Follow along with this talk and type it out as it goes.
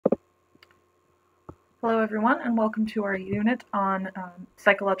Hello everyone and welcome to our unit on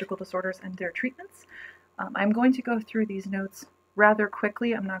psychological disorders and their treatments. I'm going to go through these notes rather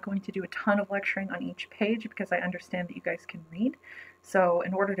quickly. I'm not going to do a ton of lecturing on each page because I understand that you guys can read. So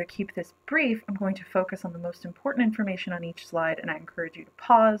in order to keep this brief, I'm going to focus on the most important information on each slide, and I encourage you to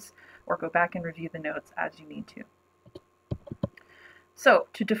pause or go back and review the notes as you need to. So,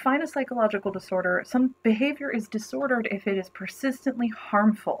 to define a psychological disorder, some behavior is disordered if it is persistently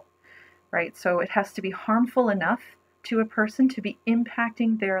harmful. Right? So it has to be harmful enough to a person to be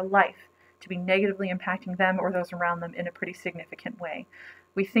impacting their life, to be negatively impacting them or those around them in a pretty significant way.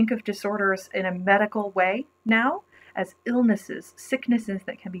 We think of disorders in a medical way now as illnesses, sicknesses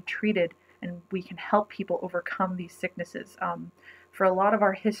that can be treated, and we can help people overcome these sicknesses. For a lot of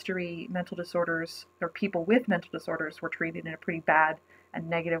our history, mental disorders, or people with mental disorders, were treated in a pretty bad and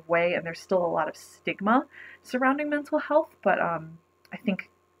negative way, and there's still a lot of stigma surrounding mental health, but I think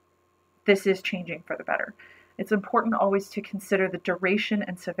this is changing for the better. It's important always to consider the duration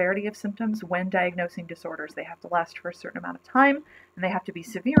and severity of symptoms when diagnosing disorders. They have to last for a certain amount of time, and they have to be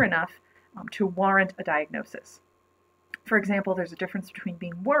severe enough to warrant a diagnosis. For example, there's a difference between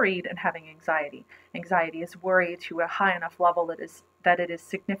being worried and having anxiety. Anxiety is worry to a high enough level that it is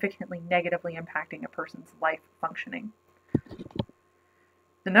significantly negatively impacting a person's life functioning.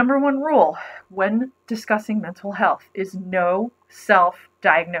 The number one rule when discussing mental health is no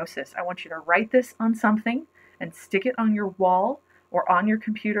self-diagnosis. I want you to write this on something and stick it on your wall or on your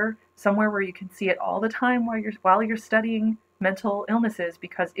computer, somewhere where you can see it all the time while you're studying mental illnesses,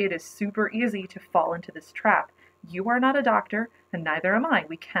 because it is super easy to fall into this trap. You are not a doctor, and neither am I.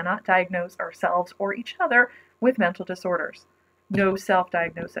 We cannot diagnose ourselves or each other with mental disorders. No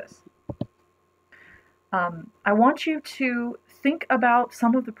self-diagnosis. I want you to think about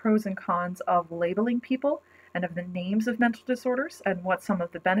some of the pros and cons of labeling people and of the names of mental disorders and what some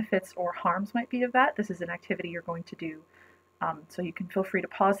of the benefits or harms might be of that. This is an activity you're going to do. So you can feel free to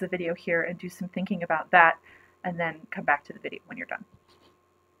pause the video here and do some thinking about that, and then come back to the video when you're done.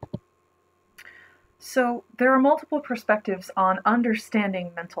 So there are multiple perspectives on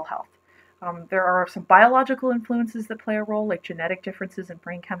understanding mental health. There are some biological influences that play a role, like genetic differences in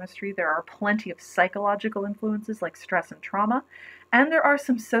brain chemistry. There are plenty of psychological influences, like stress and trauma. And there are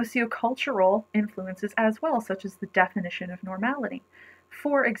some sociocultural influences as well, such as the definition of normality.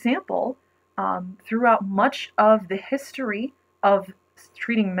 For example, throughout much of the history of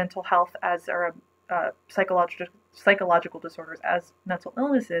treating mental health as psychological disorders as mental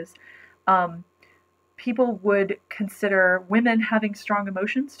illnesses, people would consider women having strong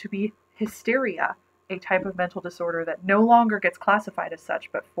emotions to be hysteria, a type of mental disorder that no longer gets classified as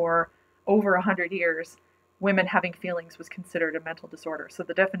such, but for over 100 years, women having feelings was considered a mental disorder. So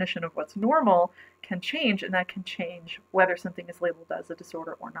the definition of what's normal can change, and that can change whether something is labeled as a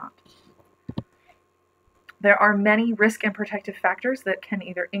disorder or not. There are many risk and protective factors that can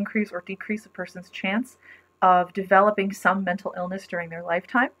either increase or decrease a person's chance of developing some mental illness during their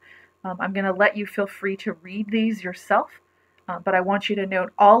lifetime. I'm going to let you feel free to read these yourself, but I want you to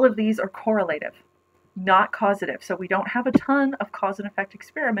note all of these are correlative, not causative. So we don't have a ton of cause and effect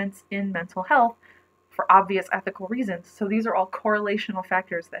experiments in mental health for obvious ethical reasons. So these are all correlational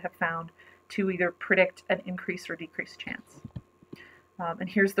factors that have found to either predict an increase or decreased chance. And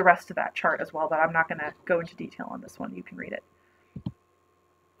here's the rest of that chart as well, but I'm not going to go into detail on this one. You can read it.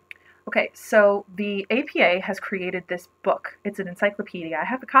 Okay, so the APA has created this book. It's an encyclopedia. I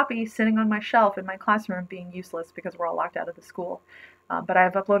have a copy sitting on my shelf in my classroom being useless because we're all locked out of the school. But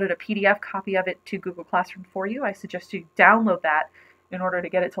I've uploaded a PDF copy of it to Google Classroom for you. I suggest you download that in order to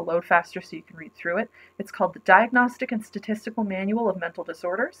get it to load faster so you can read through it. It's called the Diagnostic and Statistical Manual of Mental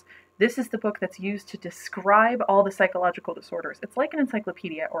Disorders. This is the book that's used to describe all the psychological disorders. It's like an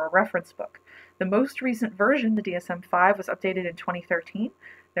encyclopedia or a reference book. The most recent version, the DSM-5, was updated in 2013.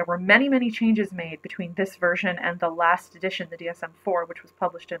 There were many, many changes made between this version and the last edition, the DSM-4, which was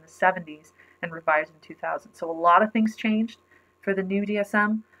published in the 70s and revised in 2000. So a lot of things changed for the new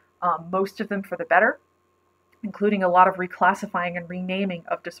DSM, most of them for the better, including a lot of reclassifying and renaming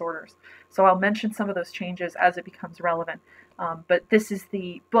of disorders. So I'll mention some of those changes as it becomes relevant. But this is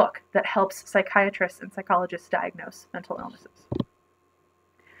the book that helps psychiatrists and psychologists diagnose mental illnesses.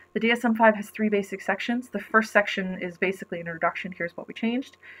 The DSM-5 has 3 basic sections. The first section is basically an introduction. Here's what we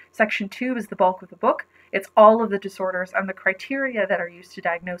changed. Section 2 is the bulk of the book. It's all of the disorders and the criteria that are used to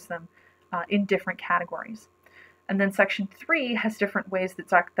diagnose them in different categories. And then section 3 has different ways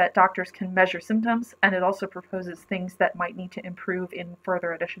that doctors can measure symptoms, and it also proposes things that might need to improve in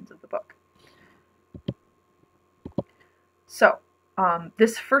further editions of the book. So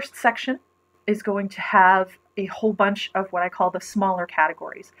this first section is going to have a whole bunch of what I call the smaller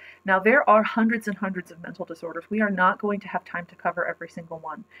categories. Now, there are hundreds and hundreds of mental disorders. We are not going to have time to cover every single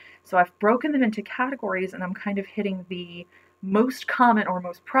one. So I've broken them into categories, and I'm kind of hitting the most common or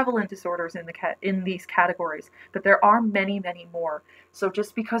most prevalent disorders in these categories. But there are many, many more. So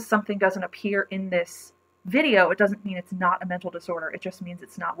just because something doesn't appear in this video, it doesn't mean it's not a mental disorder. It just means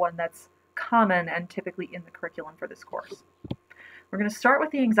it's not one that's common and typically in the curriculum for this course. We're going to start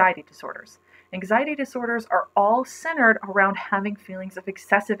with the anxiety disorders. Anxiety disorders are all centered around having feelings of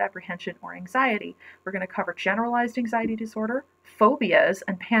excessive apprehension or anxiety. We're going to cover generalized anxiety disorder, phobias,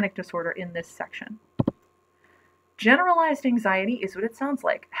 and panic disorder in this section. Generalized anxiety is what it sounds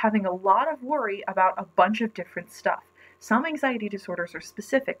like, having a lot of worry about a bunch of different stuff. Some anxiety disorders are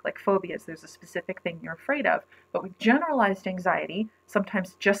specific, like phobias. There's a specific thing you're afraid of. But with generalized anxiety,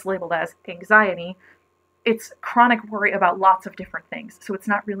 sometimes just labeled as anxiety, it's chronic worry about lots of different things, so it's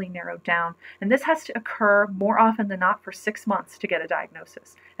not really narrowed down. And this has to occur more often than not for 6 months to get a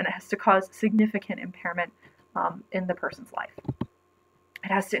diagnosis, and it has to cause significant impairment in the person's life.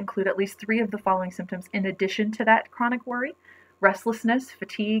 It has to include at least 3 of the following symptoms in addition to that chronic worry: restlessness,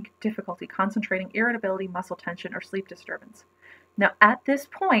 fatigue, difficulty concentrating, irritability, muscle tension, or sleep disturbance. Now, at this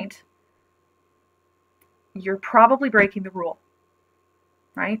point, you're probably breaking the rule.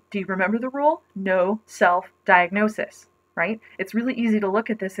 Right? Do you remember the rule? No self-diagnosis, right? It's really easy to look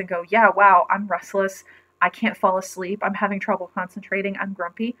at this and go, yeah, wow, I'm restless. I can't fall asleep. I'm having trouble concentrating. I'm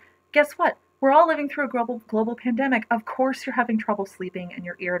grumpy. Guess what? We're all living through a global pandemic. Of course you're having trouble sleeping and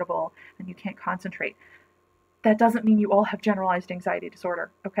you're irritable and you can't concentrate. That doesn't mean you all have generalized anxiety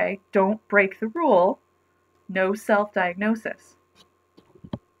disorder, okay? Don't break the rule. No self-diagnosis.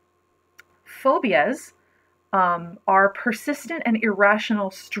 Phobias are persistent and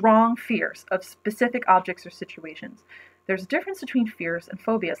irrational, strong fears of specific objects or situations. There's a difference between fears and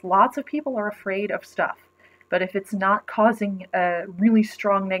phobias. Lots of people are afraid of stuff, but if it's not causing a really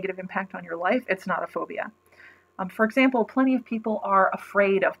strong negative impact on your life, it's not a phobia. For example, plenty of people are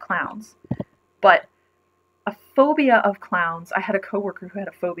afraid of clowns, but a phobia of clowns, I had a coworker who had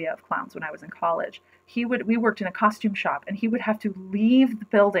a phobia of clowns when I was in college. We worked in a costume shop, and he would have to leave the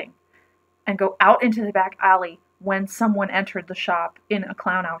building and go out into the back alley when someone entered the shop in a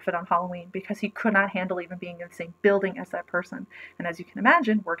clown outfit on Halloween because he could not handle even being in the same building as that person. And as you can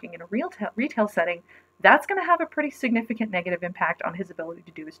imagine, working in a retail setting, that's going to have a pretty significant negative impact on his ability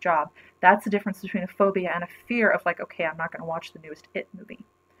to do his job. That's the difference between a phobia and a fear of like, okay, I'm not going to watch the newest It movie,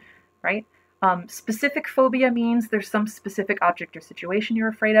 right? Specific phobia means there's some specific object or situation you're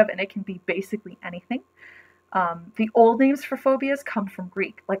afraid of, and it can be basically anything. The old names for phobias come from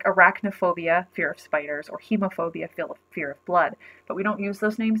Greek, like arachnophobia, fear of spiders, or hemophobia, fear of blood. But we don't use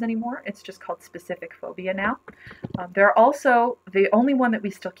those names anymore. It's just called specific phobia now. There are also, the only one that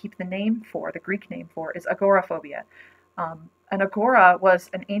we still keep the name for, the Greek name for, is agoraphobia. An agora was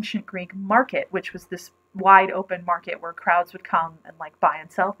an ancient Greek market, which was this wide open market where crowds would come and like buy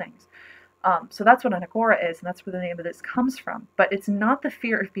and sell things. So that's what an agora is, and that's where the name of this comes from. But it's not the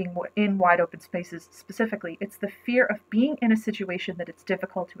fear of being in wide open spaces specifically. It's the fear of being in a situation that it's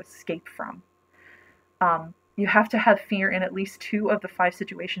difficult to escape from. You have to have fear in at least 2 of the 5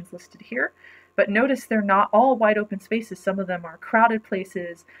 situations listed here. But notice they're not all wide open spaces. Some of them are crowded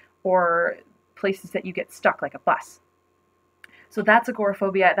places or places that you get stuck, like a bus. So that's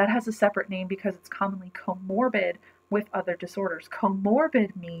agoraphobia. That has a separate name because it's commonly comorbid with other disorders.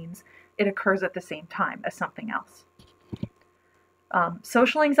 Comorbid means it occurs at the same time as something else.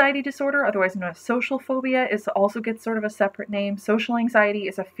 Social anxiety disorder, otherwise known as social phobia, also gets sort of a separate name. Social anxiety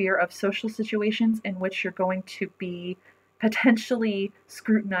is a fear of social situations in which you're going to be potentially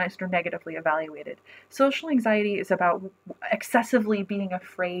scrutinized or negatively evaluated. Social anxiety is about excessively being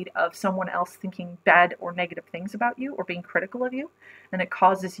afraid of someone else thinking bad or negative things about you or being critical of you, and it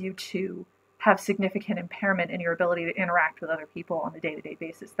causes you to have significant impairment in your ability to interact with other people on a day-to-day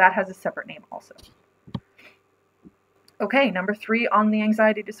basis. That has a separate name also. Okay, number 3 on the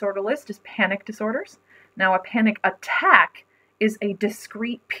anxiety disorder list is panic disorders. Now, a panic attack is a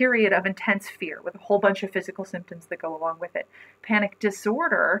discrete period of intense fear with a whole bunch of physical symptoms that go along with it. Panic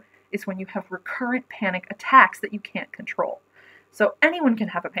disorder is when you have recurrent panic attacks that you can't control. So anyone can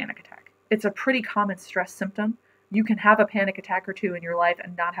have a panic attack. It's a pretty common stress symptom. You can have a panic attack or 2 in your life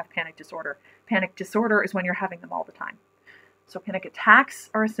and not have panic disorder. Panic disorder is when you're having them all the time. So panic attacks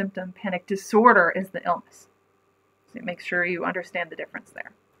are a symptom. Panic disorder is the illness. So make sure you understand the difference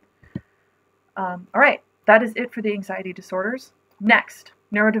there. All right, that is it for the anxiety disorders. Next,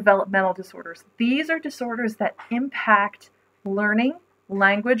 neurodevelopmental disorders. These are disorders that impact learning,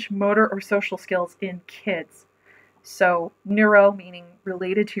 language, motor, or social skills in kids. So neuro meaning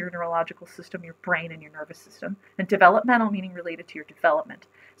related to your neurological system, your brain and your nervous system, and developmental meaning related to your development.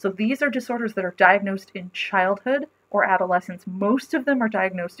 So these are disorders that are diagnosed in childhood or adolescence. Most of them are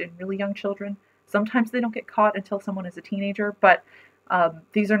diagnosed in really young children. Sometimes they don't get caught until someone is a teenager, but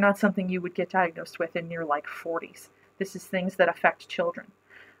these are not something you would get diagnosed with in your 40s. This is things that affect children.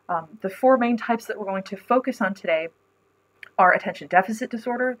 The four main types that we're going to focus on today are attention deficit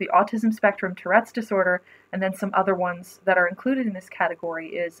disorder, the autism spectrum, Tourette's disorder, and then some other ones that are included in this category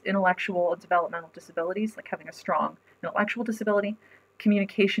is intellectual and developmental disabilities, like having a strong intellectual disability,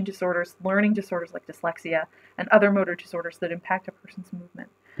 communication disorders, learning disorders like dyslexia, and other motor disorders that impact a person's movement.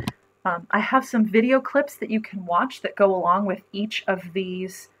 I have some video clips that you can watch that go along with each of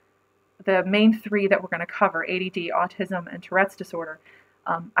these, the main three that we're going to cover, ADD, autism, and Tourette's disorder.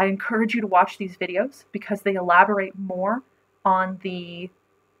 I encourage you to watch these videos because they elaborate more on the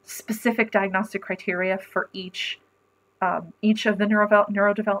specific diagnostic criteria for each of the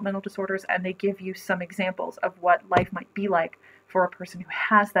neurodevelopmental disorders, and they give you some examples of what life might be like for a person who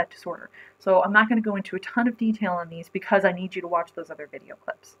has that disorder. So I'm not going to go into a ton of detail on these because I need you to watch those other video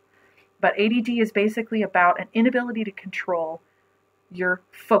clips. But ADD is basically about an inability to control your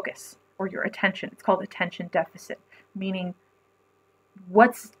focus or your attention. It's called attention deficit, meaning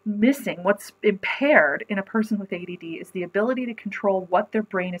what's missing, what's impaired in a person with ADD is the ability to control what their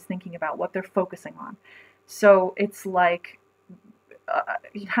brain is thinking about, what they're focusing on. So it's like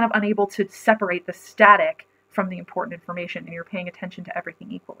you're kind of unable to separate the static from the important information, and you're paying attention to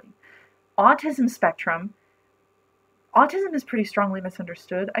everything equally. Autism spectrum. Autism is pretty strongly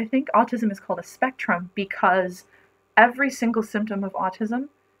misunderstood. I think autism is called a spectrum because every single symptom of autism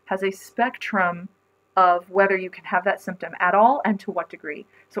has a spectrum of whether you can have that symptom at all and to what degree.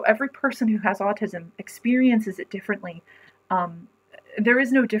 So every person who has autism experiences it differently. There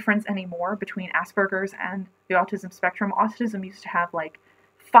is no difference anymore between Asperger's and the autism spectrum. Autism used to have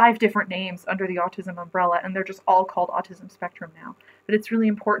 5 different names under the autism umbrella, and they're just all called autism spectrum now. But it's really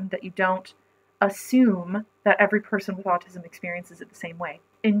important that you don't assume that every person with autism experiences it the same way.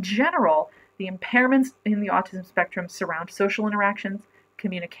 In general, the impairments in the autism spectrum surround social interactions,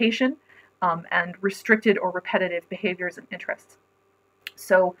 communication, and restricted or repetitive behaviors and interests.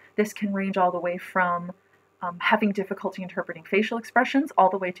 So this can range all the way from having difficulty interpreting facial expressions all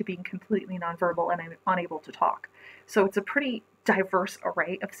the way to being completely nonverbal and unable to talk. So it's a pretty diverse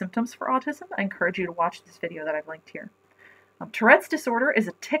array of symptoms for autism. I encourage you to watch this video that I've linked here. Tourette's disorder is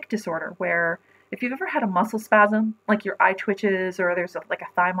a tic disorder where if you've ever had a muscle spasm, like your eye twitches or there's a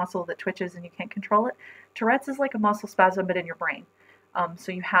thigh muscle that twitches and you can't control it, Tourette's is like a muscle spasm but in your brain.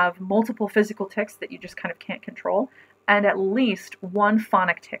 So you have multiple physical tics that you just kind of can't control, and at least one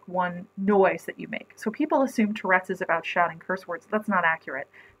phonic tic, one noise that you make. So people assume Tourette's is about shouting curse words. That's not accurate.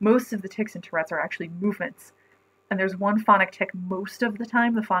 Most of the tics in Tourette's are actually movements. And there's one phonic tic most of the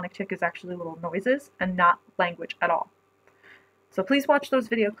time. The phonic tic is actually little noises and not language at all. So please watch those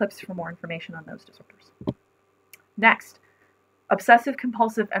video clips for more information on those disorders. Next, obsessive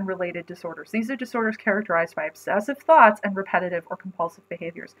compulsive and related disorders. These are disorders characterized by obsessive thoughts and repetitive or compulsive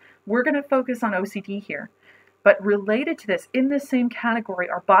behaviors. We're going to focus on OCD here. But related to this, in this same category,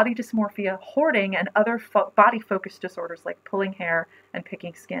 are body dysmorphia, hoarding, and other body-focused disorders like pulling hair and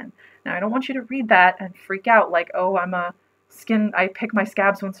picking skin. Now, I don't want you to read that and freak out like, oh, I pick my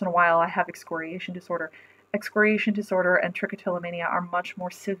scabs once in a while, I have excoriation disorder. Excoriation disorder and trichotillomania are much more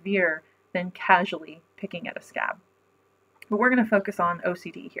severe than casually picking at a scab. But we're going to focus on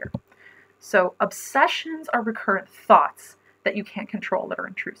OCD here. So obsessions are recurrent thoughts that you can't control that are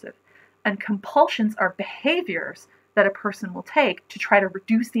intrusive. And compulsions are behaviors that a person will take to try to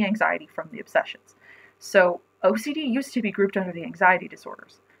reduce the anxiety from the obsessions. So OCD used to be grouped under the anxiety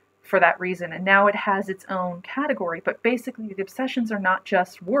disorders for that reason, and now it has its own category. But basically, the obsessions are not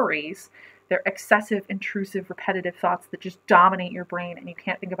just worries. They're excessive, intrusive, repetitive thoughts that just dominate your brain and you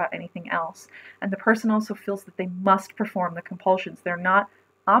can't think about anything else. And the person also feels that they must perform the compulsions. They're not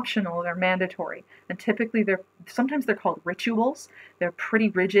optional, they're mandatory. And typically, sometimes they're called rituals. They're pretty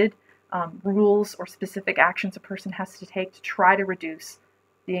rigid rules or specific actions a person has to take to try to reduce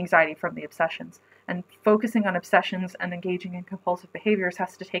the anxiety from the obsessions. And focusing on obsessions and engaging in compulsive behaviors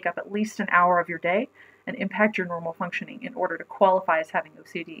has to take up at least an hour of your day and impact your normal functioning in order to qualify as having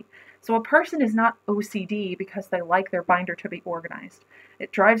OCD. So a person is not OCD because they like their binder to be organized.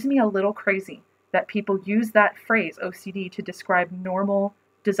 It drives me a little crazy that people use that phrase, OCD, to describe normal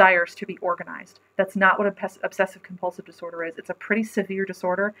desires to be organized. That's not what obsessive compulsive disorder is. It's a pretty severe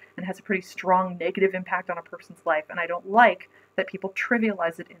disorder and has a pretty strong negative impact on a person's life, and I don't like that people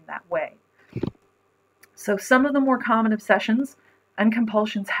trivialize it in that way. So some of the more common obsessions and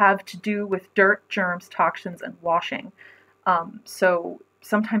compulsions have to do with dirt, germs, toxins, and washing. So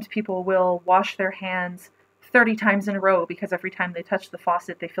sometimes people will wash their hands 30 times in a row because every time they touch the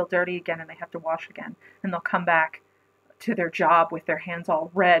faucet, they feel dirty again and they have to wash again. And they'll come back to their job with their hands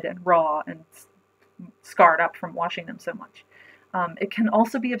all red and raw and scarred up from washing them so much. It can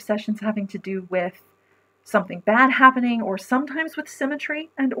also be obsessions having to do with something bad happening, or sometimes with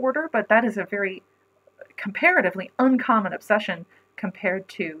symmetry and order, but that is a very comparatively uncommon obsession compared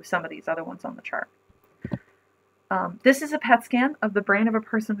to some of these other ones on the chart. This is a PET scan of the brain of a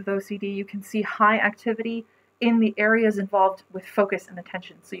person with OCD. You can see high activity in the areas involved with focus and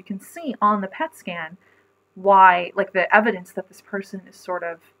attention. So you can see on the PET scan why, like, the evidence that this person is sort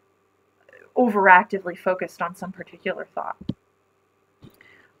of overactively focused on some particular thought.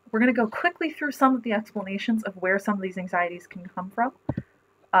 We're going to go quickly through some of the explanations of where some of these anxieties can come from.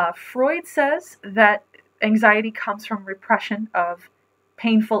 Freud says that anxiety comes from repression of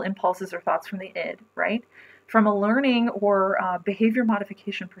painful impulses or thoughts from the id, right? From a learning or behavior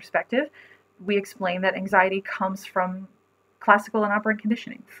modification perspective, we explain that anxiety comes from classical and operant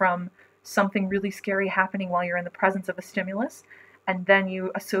conditioning, from something really scary happening while you're in the presence of a stimulus, and then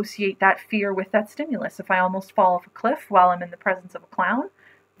you associate that fear with that stimulus. If I almost fall off a cliff while I'm in the presence of a clown,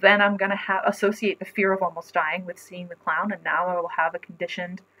 then I'm going to associate the fear of almost dying with seeing the clown, and now I will have a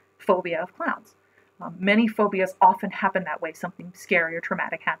conditioned phobia of clowns. Many phobias often happen that way, something scary or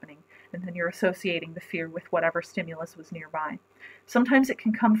traumatic happening, and then you're associating the fear with whatever stimulus was nearby. Sometimes it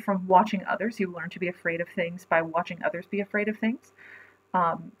can come from watching others. You learn to be afraid of things by watching others be afraid of things.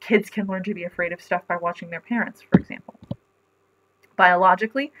 Kids can learn to be afraid of stuff by watching their parents, for example.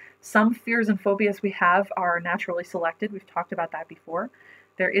 Biologically, some fears and phobias we have are naturally selected. We've talked about that before.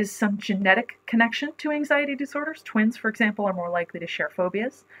 There is some genetic connection to anxiety disorders. Twins, for example, are more likely to share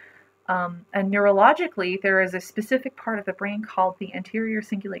phobias. And neurologically, there is a specific part of the brain called the anterior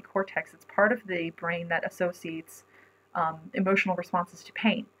cingulate cortex. It's part of the brain that associates emotional responses to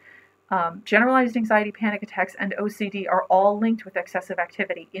pain. Generalized anxiety, panic attacks, and OCD are all linked with excessive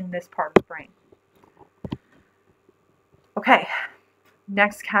activity in this part of the brain. Okay,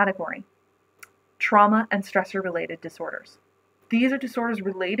 next category, trauma and stressor-related disorders. These are disorders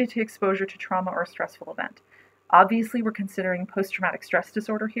related to exposure to trauma or a stressful event. Obviously, we're considering post-traumatic stress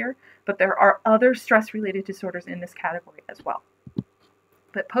disorder here, but there are other stress-related disorders in this category as well.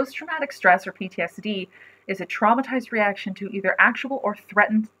 But post-traumatic stress, or PTSD, is a traumatized reaction to either actual or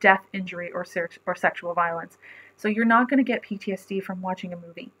threatened death, injury, or sexual violence. So you're not going to get PTSD from watching a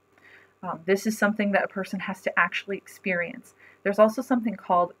movie. This is something that a person has to actually experience. There's also something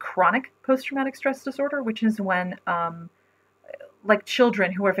called chronic post-traumatic stress disorder, which is when like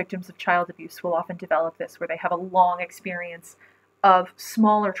children who are victims of child abuse will often develop this, where they have a long experience of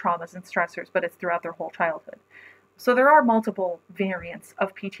smaller traumas and stressors, but it's throughout their whole childhood. So there are multiple variants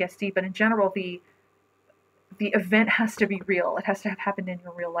of PTSD, but in general, the event has to be real. It has to have happened in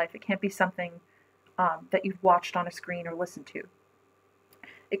your real life. It can't be something that you've watched on a screen or listened to.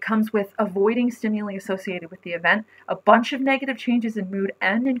 It comes with avoiding stimuli associated with the event, a bunch of negative changes in mood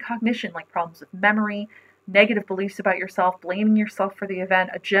and in cognition, like problems with memory, negative beliefs about yourself, blaming yourself for the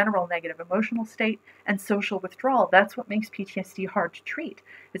event, a general negative emotional state, and social withdrawal. That's what makes PTSD hard to treat,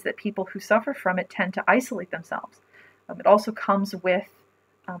 is that people who suffer from it tend to isolate themselves. It also comes with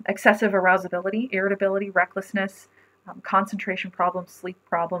excessive arousability, irritability, recklessness, concentration problems, sleep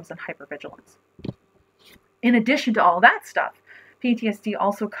problems, and hypervigilance. In addition to all that stuff, PTSD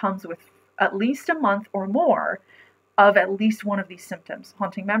also comes with at least a month or more of at least one of these symptoms: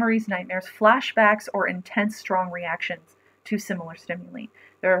 haunting memories, nightmares, flashbacks, or intense, strong reactions to similar stimuli.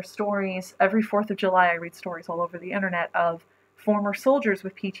 There are stories, every 4th of July I read stories all over the internet of former soldiers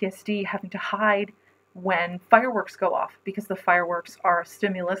with PTSD having to hide when fireworks go off, because the fireworks are a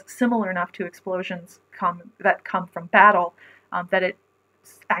stimulus similar enough to explosions that come from battle, that it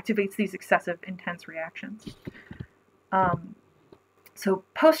activates these excessive, intense reactions. So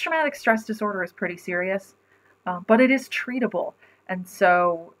post-traumatic stress disorder is pretty serious. But it is treatable. And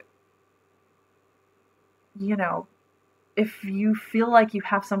so, you know, if you feel like you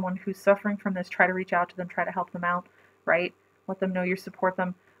have someone who's suffering from this, try to reach out to them, try to help them out, right? Let them know you support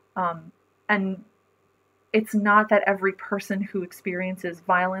them. And it's not that every person who experiences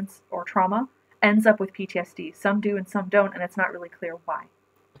violence or trauma ends up with PTSD. Some do and some don't, and it's not really clear why.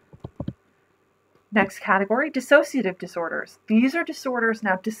 Next category, dissociative disorders. These are disorders.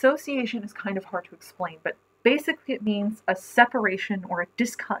 Now, dissociation is kind of hard to explain, but basically it means a separation or a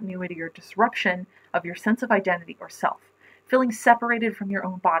discontinuity or disruption of your sense of identity or self. Feeling separated from your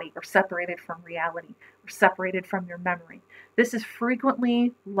own body, or separated from reality, or separated from your memory. This is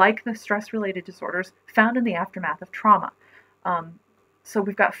frequently, like the stress-related disorders, found in the aftermath of trauma. So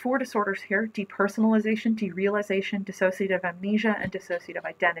we've got 4 disorders here: depersonalization, derealization, dissociative amnesia, and dissociative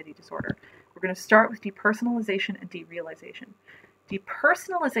identity disorder. We're going to start with depersonalization and derealization.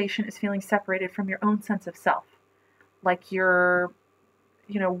 Depersonalization is feeling separated from your own sense of self, like you're,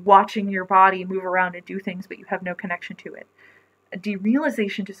 watching your body move around and do things, but you have no connection to it. A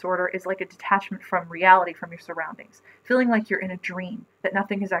derealization disorder is like a detachment from reality, from your surroundings, feeling like you're in a dream, that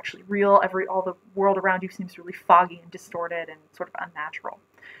nothing is actually real. All the world around you seems really foggy and distorted and sort of unnatural.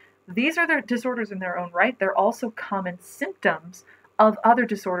 These are their disorders in their own right. They're also common symptoms of other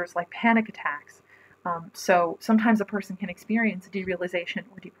disorders like panic attacks. So sometimes a person can experience derealization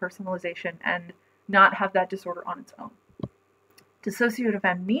or depersonalization and not have that disorder on its own. Dissociative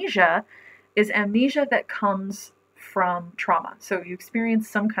amnesia is amnesia that comes from trauma. So you experience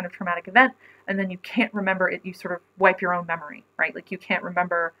some kind of traumatic event and then you can't remember it. You sort of wipe your own memory, right? Like you can't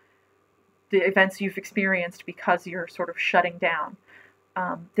remember the events you've experienced because you're sort of shutting down.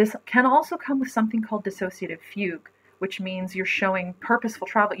 This can also come with something called dissociative fugue, which means you're showing purposeful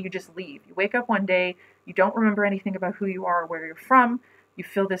travel. You just leave. You wake up one day, you don't remember anything about who you are or where you're from. You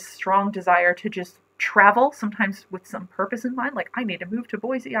feel this strong desire to just travel, sometimes with some purpose in mind, like I need to move to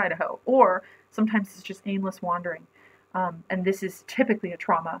Boise, Idaho, or sometimes it's just aimless wandering. And this is typically a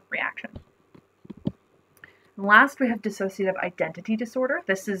trauma reaction. And last, we have dissociative identity disorder.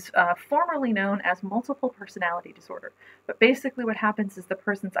 This is formerly known as multiple personality disorder. But basically what happens is the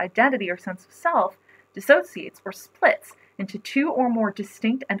person's identity or sense of self dissociates or splits into 2 or more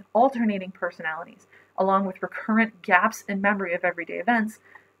distinct and alternating personalities, along with recurrent gaps in memory of everyday events,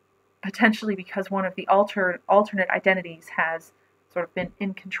 potentially because one of the alternate identities has sort of been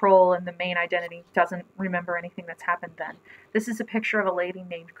in control and the main identity doesn't remember anything that's happened then. This is a picture of a lady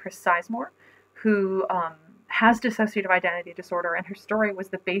named Chris Sizemore who has dissociative identity disorder, and her story was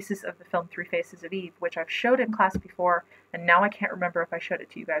the basis of the film 3 Faces of Eve, which I've showed in class before, and now I can't remember if I showed it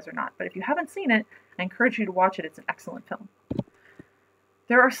to you guys or not. But if you haven't seen it, I encourage you to watch it. It's an excellent film.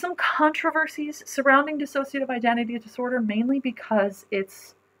 There are some controversies surrounding dissociative identity disorder, mainly because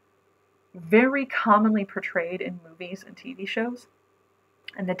it's very commonly portrayed in movies and TV shows,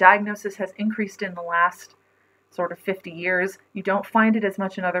 and the diagnosis has increased in the last sort of 50 years. You don't find it as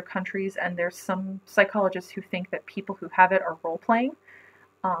much in other countries, and there's some psychologists who think that people who have it are role-playing,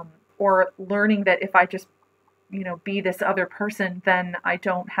 or learning that if I just, be this other person, then I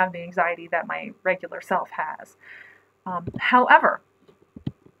don't have the anxiety that my regular self has. However,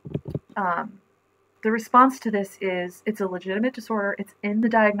 the response to this is it's a legitimate disorder. It's in the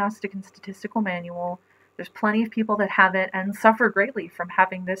Diagnostic and Statistical Manual. There's plenty of people that have it and suffer greatly from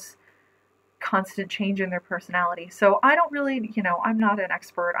having this constant change in their personality. So I don't really, I'm not an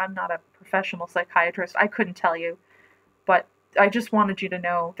expert. I'm not a professional psychiatrist. I couldn't tell you. But I just wanted you to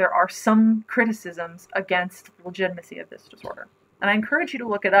know there are some criticisms against the legitimacy of this disorder. And I encourage you to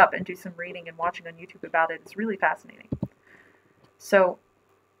look it up and do some reading and watching on YouTube about it. It's really fascinating. So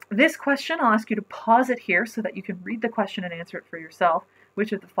this question, I'll ask you to pause it here so that you can read the question and answer it for yourself.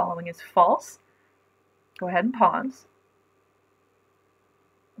 Which of the following is false? Go ahead and pause.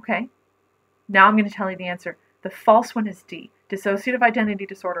 Okay. Now I'm going to tell you the answer. The false one is D. Dissociative identity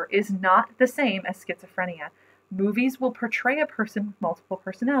disorder is not the same as schizophrenia. Movies will portray a person with multiple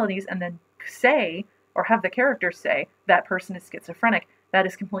personalities and then say, or have the characters say, that person is schizophrenic. That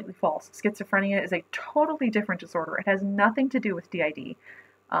is completely false. Schizophrenia is a totally different disorder. It has nothing to do with DID.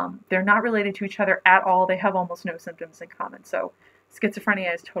 They're not related to each other at all. They have almost no symptoms in common. So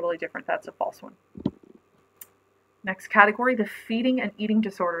schizophrenia is totally different. That's a false one. Next category, the feeding and eating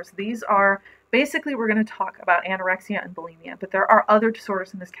disorders. These are, basically we're going to talk about anorexia and bulimia, but there are other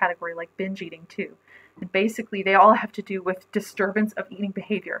disorders in this category like binge eating too. And basically they all have to do with disturbance of eating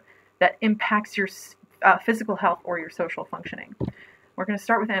behavior that impacts your physical health or your social functioning. We're going to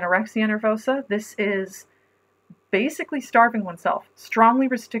start with anorexia nervosa. This is basically starving oneself, strongly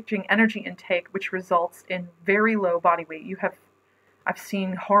restricting energy intake, which results in very low body weight. I've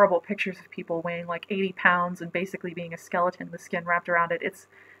seen horrible pictures of people weighing like 80 pounds and basically being a skeleton with skin wrapped around it. It's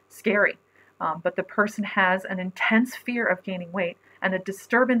scary. But the person has an intense fear of gaining weight and a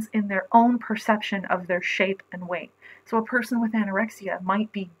disturbance in their own perception of their shape and weight. So a person with anorexia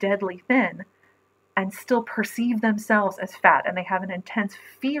might be deadly thin and still perceive themselves as fat, and they have an intense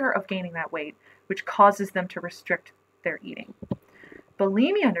fear of gaining that weight, which causes them to restrict their eating.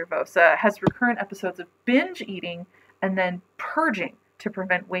 Bulimia nervosa has recurrent episodes of binge eating and then purging to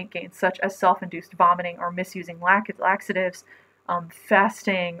prevent weight gain, such as self-induced vomiting or misusing laxatives,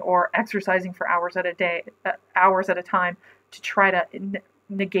 fasting, or exercising for hours at a time to try to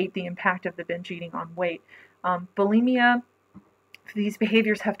negate the impact of the binge eating on weight. Bulimia, these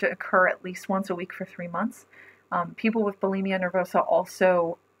behaviors have to occur at least once a week for 3 months. People with bulimia nervosa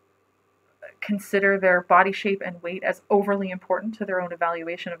also consider their body shape and weight as overly important to their own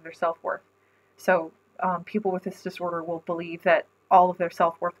evaluation of their self-worth. So people with this disorder will believe that all of their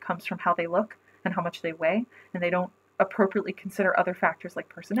self-worth comes from how they look and how much they weigh, and they don't appropriately consider other factors like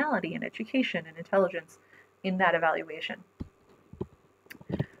personality and education and intelligence in that evaluation.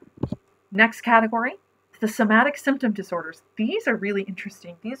 Next category, the somatic symptom disorders. These are really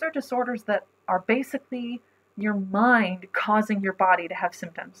interesting. These are disorders that are basically your mind causing your body to have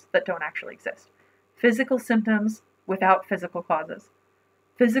symptoms that don't actually exist. Physical symptoms without physical causes.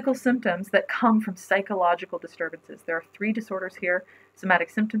 Physical symptoms that come from psychological disturbances. There are 3 disorders here: somatic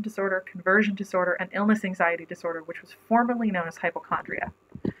symptom disorder, conversion disorder, and illness anxiety disorder, which was formerly known as hypochondria.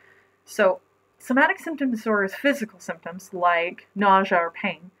 So somatic symptom disorder is physical symptoms like nausea or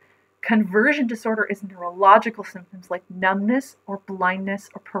pain. Conversion disorder is neurological symptoms like numbness or blindness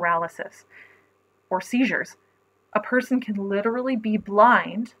or paralysis or seizures. A person can literally be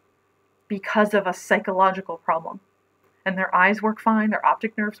blind because of a psychological problem. And their eyes work fine, their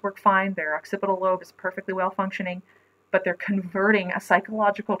optic nerves work fine, their occipital lobe is perfectly well functioning, but they're converting a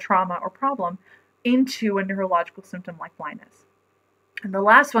psychological trauma or problem into a neurological symptom like blindness. And the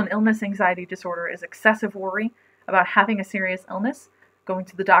last one, illness anxiety disorder, is excessive worry about having a serious illness, going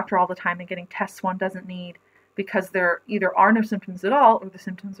to the doctor all the time and getting tests one doesn't need because there either are no symptoms at all or the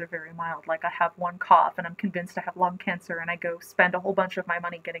symptoms are very mild. Like I have one cough and I'm convinced I have lung cancer, and I go spend a whole bunch of my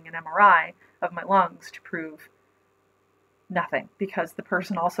money getting an MRI of my lungs to prove nothing, because the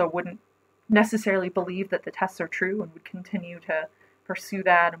person also wouldn't necessarily believe that the tests are true and would continue to pursue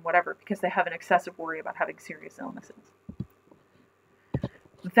that and whatever because they have an excessive worry about having serious illnesses.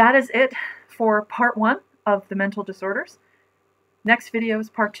 That is it for part 1 of the mental disorders. Next video is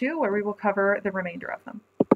part 2, where we will cover the remainder of them.